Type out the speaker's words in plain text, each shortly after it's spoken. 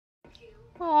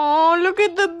Oh, look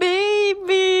at the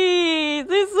babies.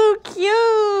 They're so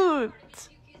cute.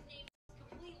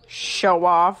 Show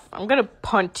off. I'm gonna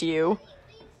punt you.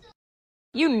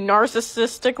 You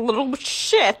narcissistic little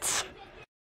shit.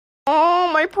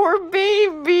 Oh, my poor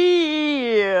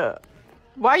baby.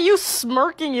 Why are you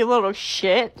smirking, you little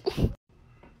shit? I need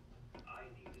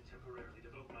to temporarily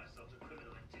devote myself to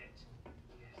criminal intent.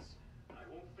 Yes, I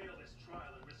won't fail this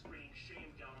trial and risk bringing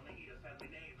shame down on the Ida family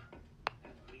name.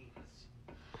 That means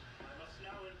I must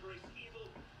now embrace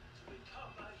evil to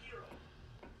become a hero.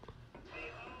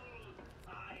 Behold,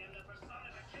 I am the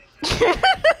personification.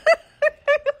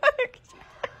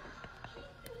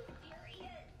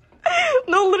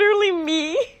 No, literally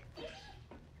me. I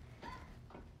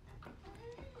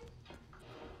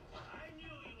knew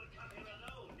you would come here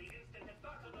alone the instant that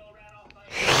Bakugo ran off my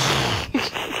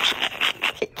I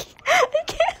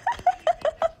can't.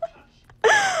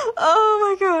 Oh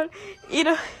my god.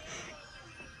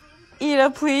 Ida,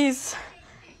 please.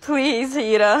 Please,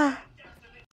 Ida.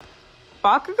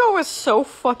 Bakugo is so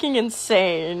fucking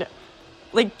insane.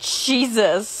 Like,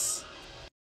 Jesus.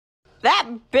 That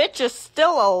bitch is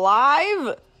still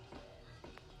alive?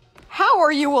 How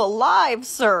are you alive,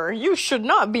 sir? You should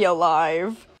not be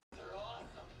alive.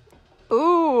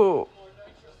 Ooh.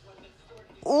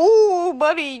 Ooh,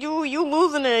 buddy, you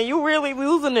losing it. You really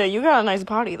losing it. You got a nice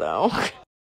body, though.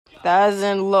 That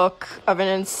doesn't look of an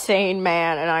insane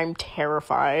man, and I'm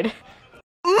terrified.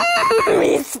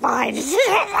 He's fine.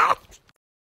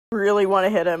 Really want to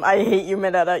hit him. I hate you,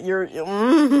 Mineta.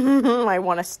 I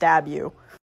want to stab you.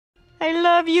 I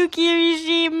love you,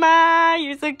 Kirishima.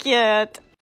 You're so cute.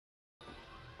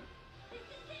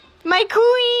 My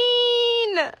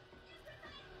queen!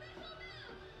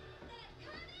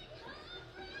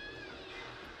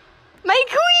 My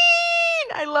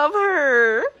queen! I love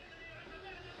her.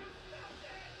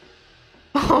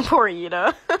 Oh, poor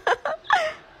Ida.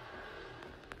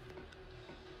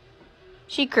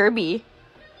 She Kirby.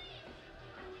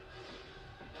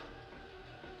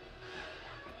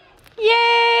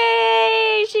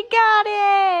 Yay! She got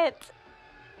it!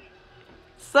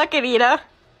 Suck it, Ida.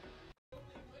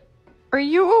 Are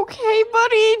you okay,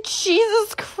 buddy?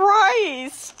 Jesus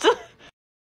Christ!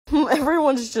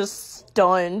 Everyone's just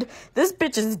stunned. This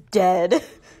bitch is dead.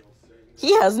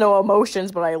 He has no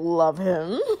emotions, but I love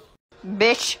him.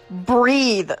 Bitch,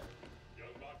 breathe. Young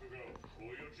Bakugo, cool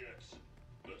your jets.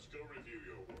 Let's go review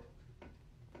your work.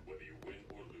 Whether you win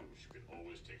or lose, you can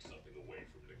always take something away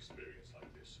from an experience like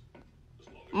this. As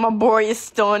long as My boy is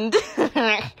stunned.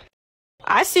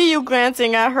 I see you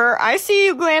glancing at her. I see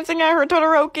you glancing at her,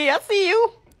 Todoroki. I see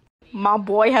you. My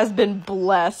boy has been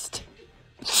blessed.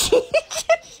 She's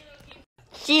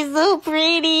so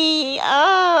pretty.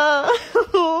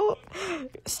 Oh.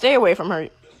 Stay away from her.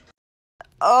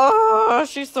 Oh,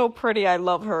 she's so pretty. I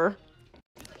love her.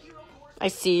 I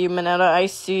see you, Mineta. I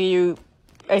see you.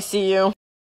 I see you.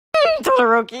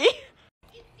 Todoroki.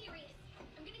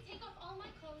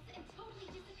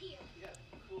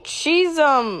 She's,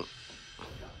 yeah,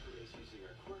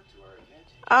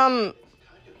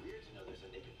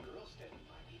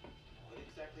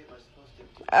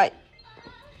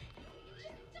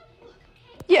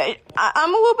 I'm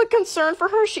a little bit concerned for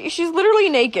her. She's literally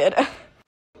naked.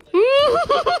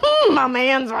 My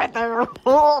man's right there.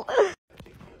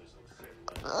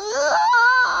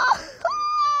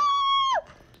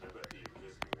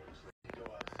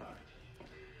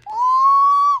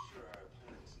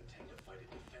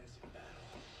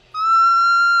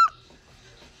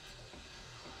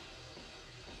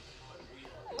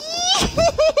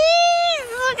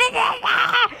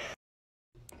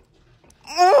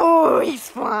 Oh, he's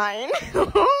fine.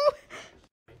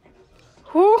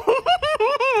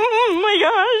 Oh my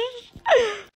gosh.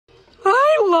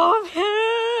 I love him.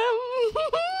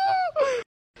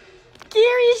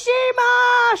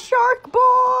 Kirishima, Shark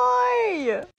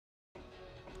Boy.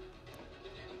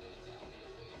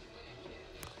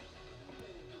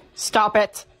 Stop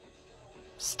it.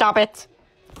 Stop it.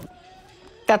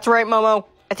 That's right, Momo.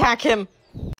 Attack him.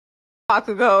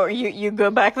 Bakugo, you go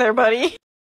back there, buddy.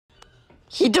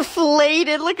 He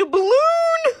deflated like a balloon!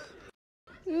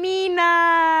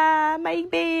 Mina, my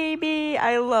baby.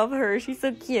 I love her. She's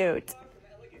so cute.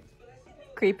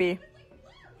 Creepy.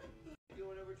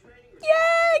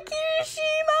 Yeah,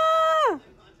 Kirishima!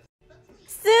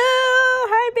 Sue!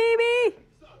 Hi, baby!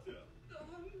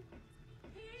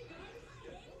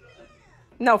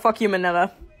 No, fuck you,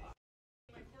 Mineta.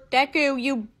 Deku,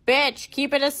 you bitch!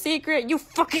 Keep it a secret, you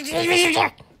fucking...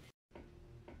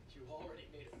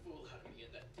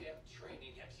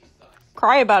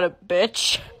 Cry about it,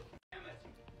 bitch.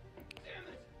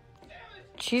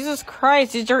 Jesus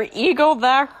Christ, is your ego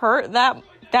that hurt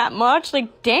that much?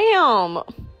 Like, damn.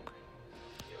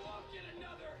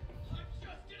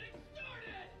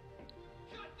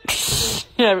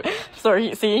 Yeah,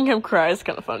 sorry, seeing him cry is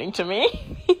kind of funny to me.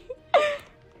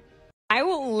 I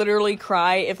will literally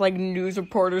cry if, like, news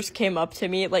reporters came up to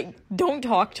me, like, don't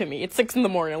talk to me. It's 6 in the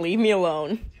morning. Leave me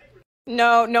alone.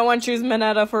 No one chooses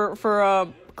Mineta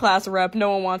for class rep.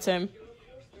 No one wants him.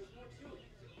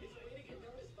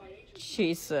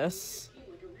 Jesus.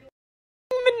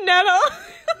 Mineta.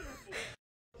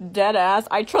 Dead ass.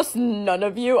 I trust none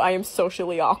of you. I am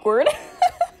socially awkward.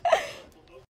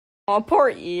 Oh, poor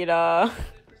Ida.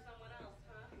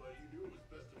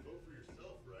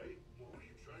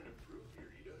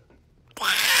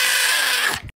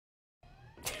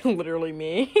 Literally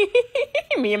me.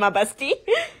 Me and my bestie.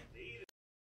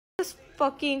 Just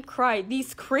fucking cry.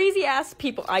 These crazy ass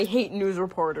people. I hate news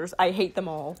reporters. I hate them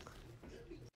all.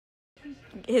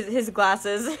 His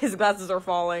glasses are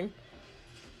falling.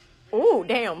 Oh,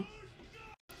 damn.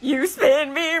 You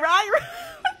spin me right round.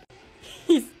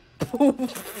 He's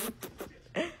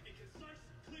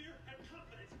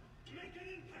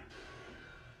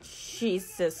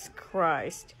Jesus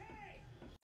Christ.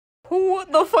 Who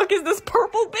the fuck is this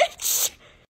purple bitch?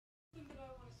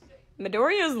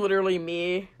 Midoriya is literally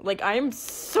me. Like, I am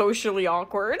socially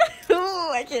awkward. Ooh,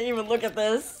 I can't even look at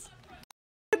this.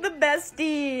 The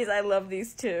besties. I love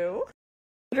these two.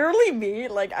 Literally me.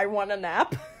 Like, I want a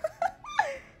nap.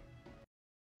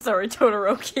 Sorry,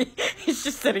 Todoroki. He's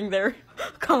just sitting there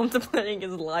contemplating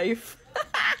his life.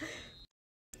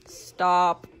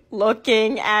 Stop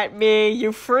looking at me,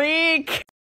 you freak.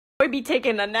 I be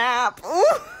taking a nap. Ooh.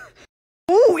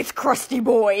 Ooh, it's Krusty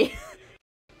Boy.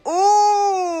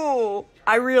 Ooh,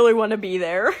 I really want to be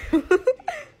there.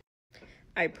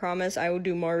 I promise I will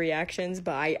do more reactions,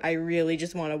 but I really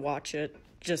just want to watch it.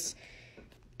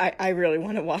 I really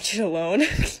want to watch it alone.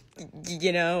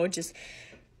 You know, just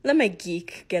let my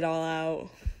geek get all out.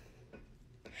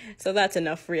 So that's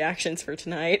enough reactions for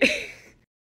tonight.